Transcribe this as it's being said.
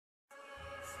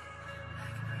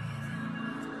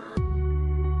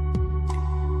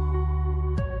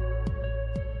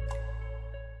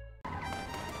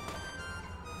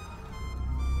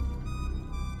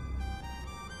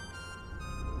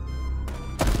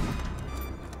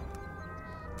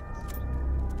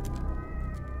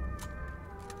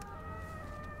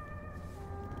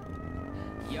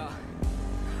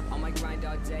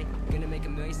day. Gonna make a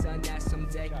million son that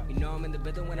someday. You know I'm in the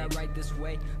building when I write this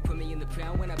way. Put me in the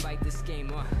pound when I bite this game.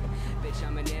 Bitch,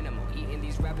 I'm an animal. Eating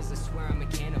these rappers, I swear I'm a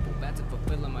cannibal. About to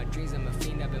fulfill all my dreams, I'm a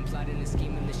fiend. I've been plotting and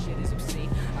scheming, this shit is obscene.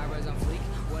 I rise on fleek,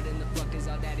 what in the fuck does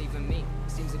all that even mean?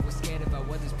 Seems like we're scared about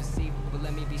what is perceived. But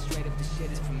let me be straight up, this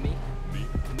shit is for me.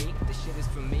 This shit is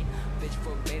for me. Bitch,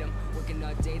 verbatim, working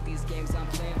all day, these games I'm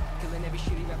playing. Killing every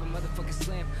shitty rapper, motherfucker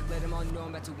slam. Let them all know I'm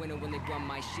about to win it when they run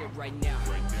my shit right now.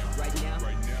 Right now.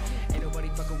 Ain't nobody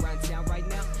fucking around town right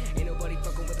now. Ain't nobody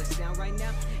fucking with a sound right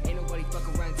now. Ain't nobody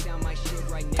fucking around town my shit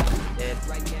right now.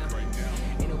 Right now.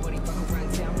 Ain't nobody fucking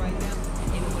around town right now.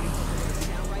 Ain't nobody fucking with a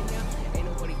sound right now. Ain't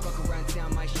nobody fucking around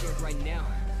town my shit right now.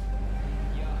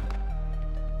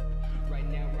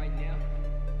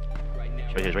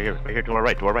 Right here, to our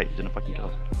right, he's in the fucking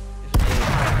house.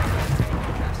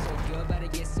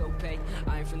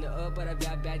 I ain't from the but I've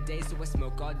got bad days, so I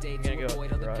smoke all day to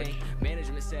avoid all the pain.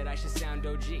 Management said I should sound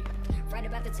OG. Right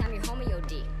about the time your homie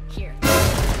OD. Here.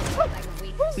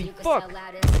 Holy fuck!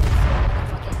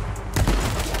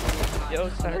 Yo,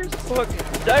 Cyrus, fuck!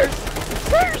 Cyrus,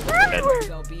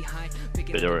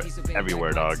 They were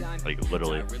everywhere, dog. Like,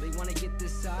 literally.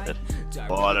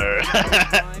 Water!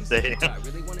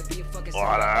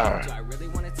 Water!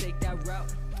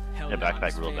 Yeah,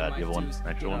 backpack real bad. You have one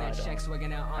extra one? I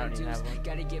don't even have one.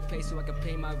 Gotta get paid so I can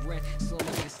pay my rent. Slow me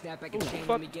to snap, I can change,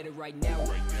 let me get it right now.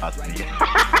 That's Right me. now.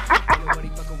 Ain't nobody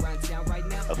fucking around town right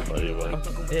now. That's funny, Ain't nobody buddy.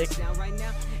 fucking with the sound right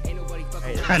now. Ain't nobody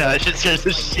fucking I know, that shit scares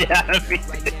the shit out of me.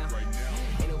 right now.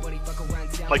 Ain't nobody fucking around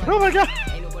town Like, right oh my god!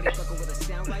 now. Ain't nobody fucking with a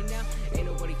sound right now. Ain't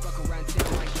nobody fucking around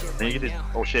town my shit Then you right get this. now.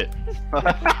 Oh shit.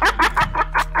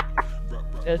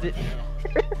 Does it?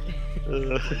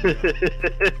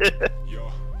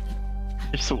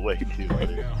 It's way too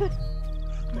funny.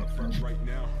 Right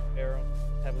now. Arrow.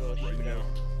 Have a little Right shootout. now.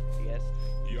 Yes.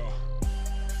 Yeah.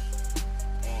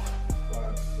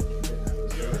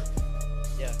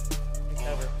 Yeah.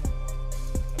 Cover.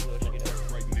 Have a little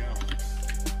shootout. Right now.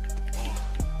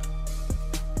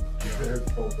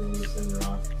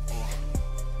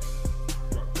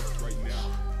 Right now.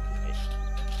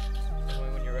 Tell me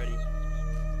when you're ready.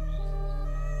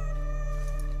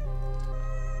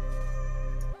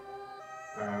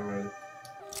 Alright, ready.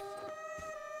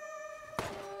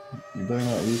 You better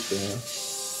not lose there.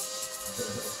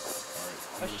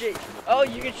 Oh shit! Oh,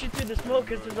 you can shoot through the smoke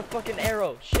because there's a fucking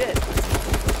arrow. Shit!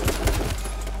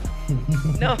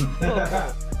 No!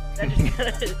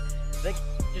 That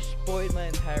just spoiled my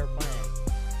entire plan.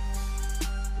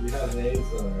 You have an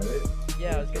ace on, right?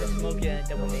 Yeah, I was gonna smoke it and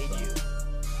double nade you.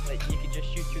 But you could just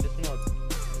shoot through the smoke.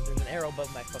 Because there's an arrow above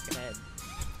my fucking head.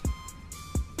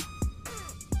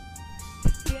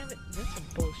 Damn it, that's some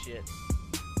bullshit.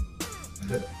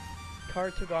 Car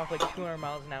took off like 200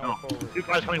 miles an hour forward. 2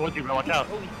 cars coming with you, bro. Watch out.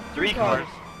 Holy 3 cars.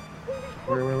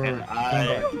 Wait. And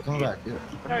Come back. Yeah.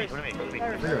 Cyrus, What do you mean?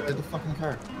 Cyrus, Here, get the fucking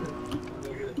car.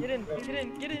 get in. Go.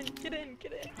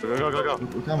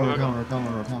 We're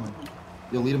coming.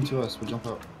 Yo, lead him to us. We'll jump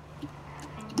out.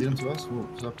 Lead him to us. We'll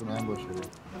set up an ambush here.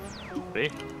 See?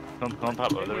 Come on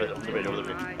top. Over the bridge.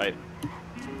 Right.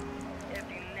 If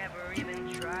you never even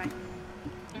try,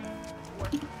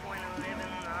 what's the point of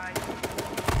living life?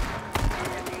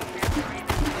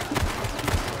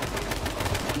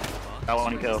 Got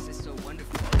one kill.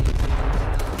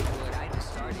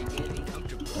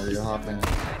 There you go, hop in.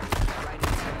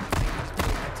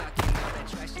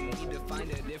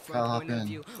 Kyle, hop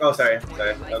in. Oh, sorry. I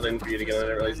was waiting for you to get on. I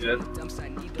didn't realize you did.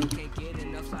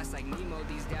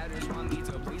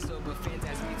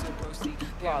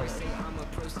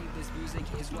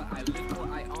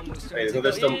 Wait, so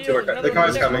there's still 2 more cars. The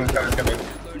car's coming. Car's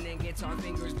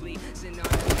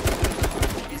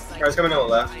coming on the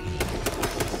left.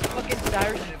 Fucking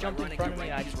Cyrus just jumped in front of me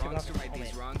and I just took off his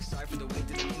helmet.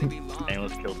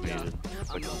 Analyst killed me, dude.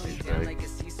 Fucking douchebag.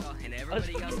 I was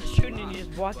fucking shooting and you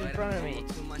just walked in front of me.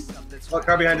 Oh,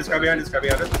 car behind us.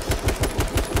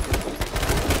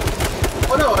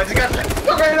 Oh no, I just got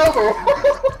ran over.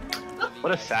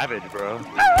 What a savage, bro. I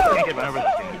can't get over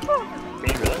this game. Can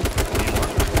you really?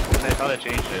 I thought I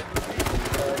changed it.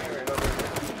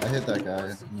 I hit that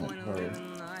guy.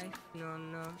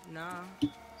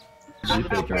 Jeep.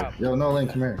 Yo, no, Lane,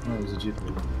 come here. No, it was a Jeep. It's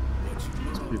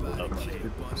people.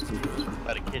 It's people.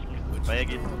 About to kick me.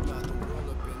 Wagon.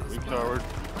 Move forward.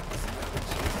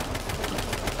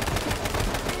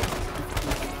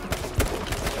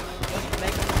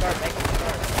 Make him start.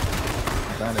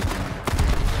 Bandit.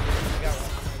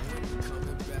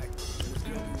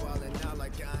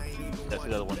 That's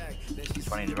the other one. He's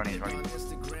running.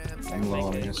 I'm low,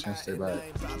 I'm just gonna stay back.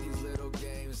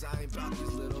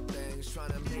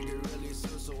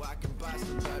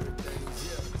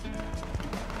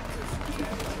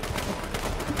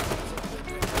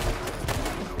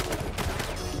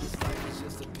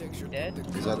 Dead?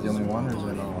 Is that the only one, or is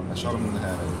there another one? I shot him in the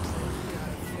head.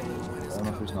 I don't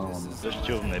know if there's another one. There's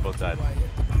two of them, they both died.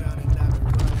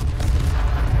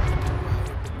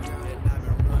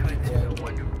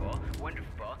 Wonderful,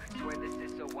 wonderful. Swear this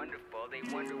is so wonderful. They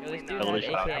wonder Yo, this when dude I has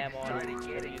AK ammo on started him.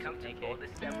 getting He's using comfortable. AK. This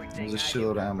everything There's a I shitload do,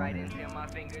 of ammo right here. until my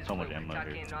fingers So much blue. ammo here.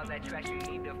 Talking all that trash, you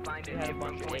need to find He a had a different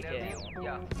bunch of point AK of view. ammo.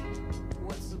 Yeah.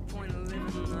 What's the point of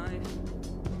living life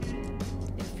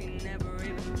if you never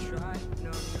even try?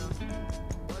 No, no.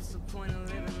 What's the point of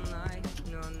living life?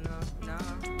 No, no, no.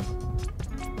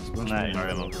 Nah, you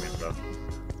already moved me, bro.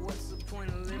 What's the point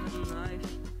of living life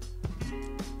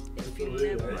if you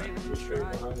never even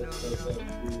try? No, no.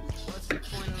 What's the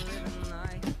point of living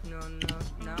life? No, no,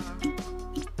 no.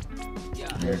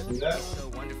 Yeah. It's so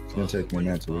wonderful. It's gonna take me a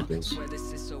minute to read this. Swear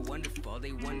this is so wonderful.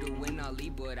 They wonder when I'll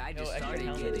leave, but I just extra started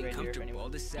helmets getting right here if comfortable.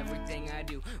 anyone- This everything I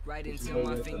do, right until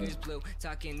my fingers blue.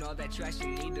 Talking all that trash, you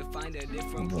need to find a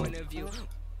different point of view.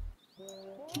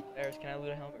 Eris, can I loot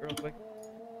a helmet real quick?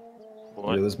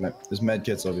 What? Yeah, there's med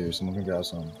kits over here. Someone can grab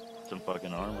some. Some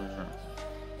fucking armor.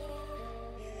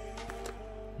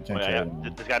 You can't Wait, carry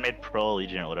them. this guy made Pro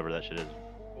Legion or whatever that shit is.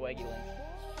 Waggy link.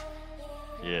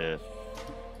 Yeah.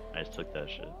 I just took that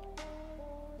shit.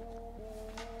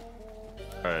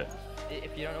 Alright,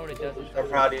 If you don't know what it does, it's I'm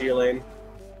proud of you, Lane.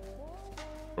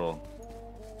 cool.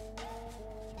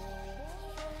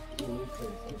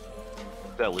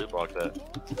 That loot box that.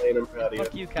 Lane, I'm proud of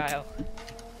fuck you. you, Kyle.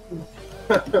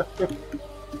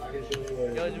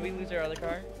 Yo, did we lose our other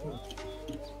car?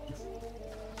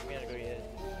 We gotta go get it.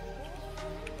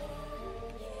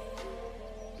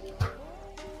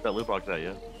 That loot box that,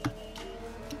 yeah.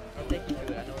 I'll take you to it.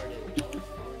 I know where it is.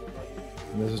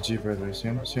 There's a Jeep right there. See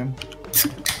him? See him?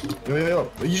 Yo, yo,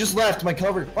 yo. You just left my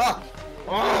cover. Fuck!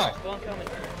 Ah! Go on, coming.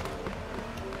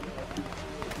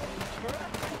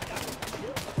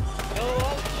 Yo,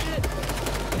 oh shit!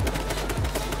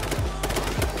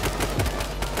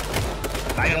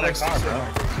 I got that car, bro.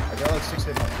 I got like 6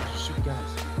 hit markers. Just shoot the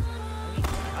guys.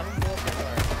 I'm gonna blow up the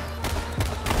car.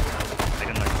 I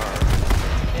got that car.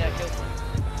 Yeah, I killed one.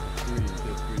 3,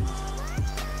 kill 3.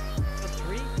 Killed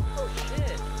 3? Oh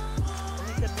shit!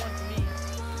 Only said one to me.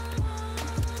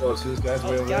 Oh, see this guy's way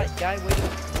Oh, over there? guy way to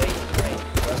right.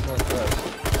 That's northwest.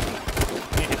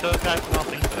 It's those guys from all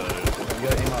things, You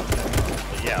gotta aim up. You gotta aim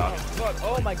up. yeah. Oh fuck!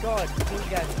 Oh my god! These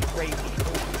guys are crazy.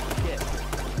 Holy shit!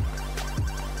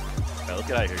 Alright, let's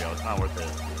get out of here, yo. It's not worth it.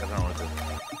 It's not worth it.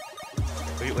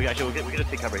 We gotta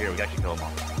take cover here. We can actually kill them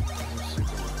all.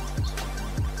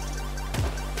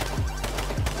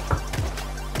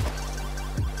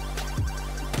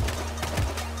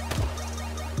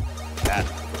 Bad.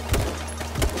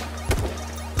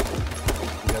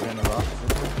 You gotta be in the rock.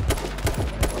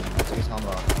 Let's get on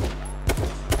rock.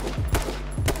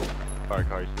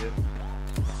 Car, you see it?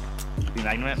 You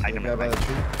magnum it? See Magnum the guy it. by the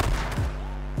tree?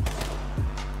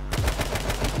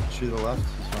 Tree to the left.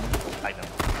 He's fine. Magnum.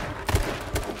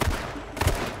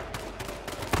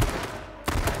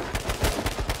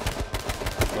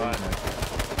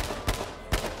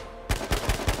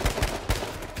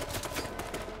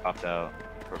 Popped out.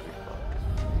 Perfect spot.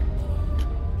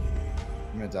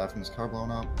 I'm gonna die from this car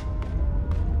blowing up.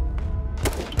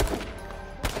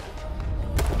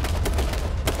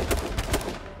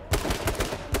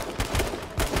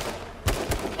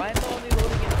 Why am I only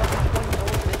loading in fucking 20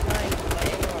 bullets this time with my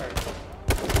AR?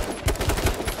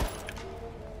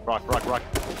 Rock. On the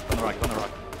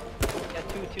rock. Yeah,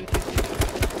 two.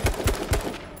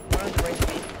 One on the right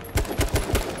speed.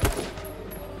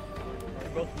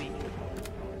 They're both weak.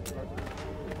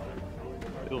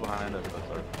 Two behind us. That's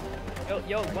our...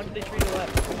 Yo, one to the tree to the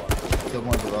left. Killed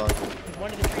one to the rock. There's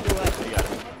one to the tree to the left. You got it.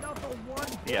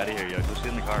 Get out of here, yo. Go sit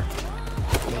in the car.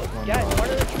 Killed one to Guys, the one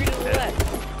rock. to the tree to the left.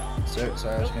 Sorry, Ash Go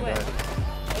gonna quick. die.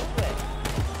 Go quick.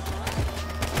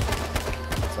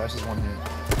 Ash is one hit.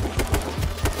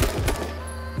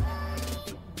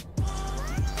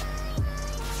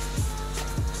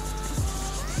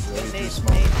 Yo, Ready to nade,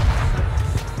 smoke.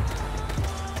 nade.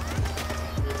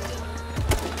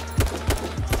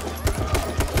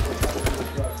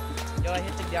 Yo, I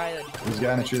hit the guy that There's a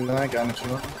guy in the tree line, guy in the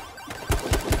tree line.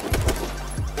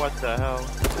 What the hell?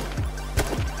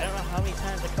 I don't know how many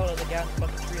times I called the guy in the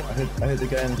fucking tree I line. hit the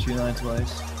guy in the tree line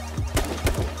twice. He's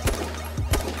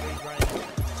running.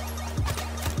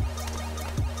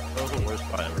 That was the worst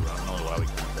spot ever, bro. I don't know why we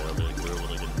couldn't fail. We were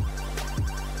really good.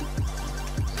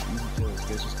 Easy kills,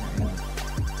 guys just can't aim.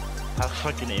 I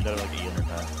fucking aimed at it like 800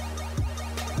 times.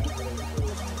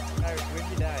 Iris,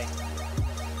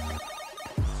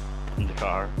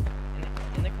 car.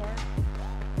 In the car?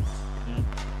 Mm.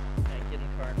 Yeah, get in the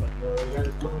car and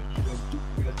fucking.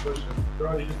 You guys push him.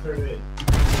 Bro, you just turned 8.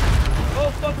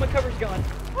 Oh fuck, my cover's gone.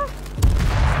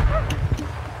 Fuck.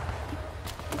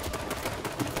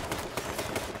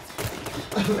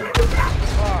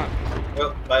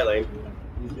 Oh, bye, Lane.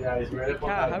 Yeah, he's right up on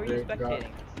How that are you big truck.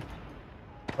 spectating?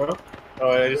 Huh? Oh,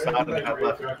 I just Right saw up him that have big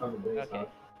left. truck on the base, Okay.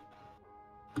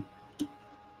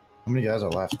 How many guys are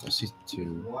left? I see 2.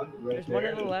 One right There's there, one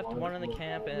on the there's left, one on the full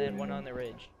camp, all and the then way one down. on the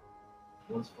ridge.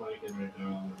 One's flanking right now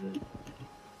on the ridge.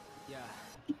 Yeah.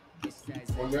 It's that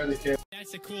One guy in the camp.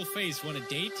 That's a cool face. Want a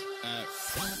date?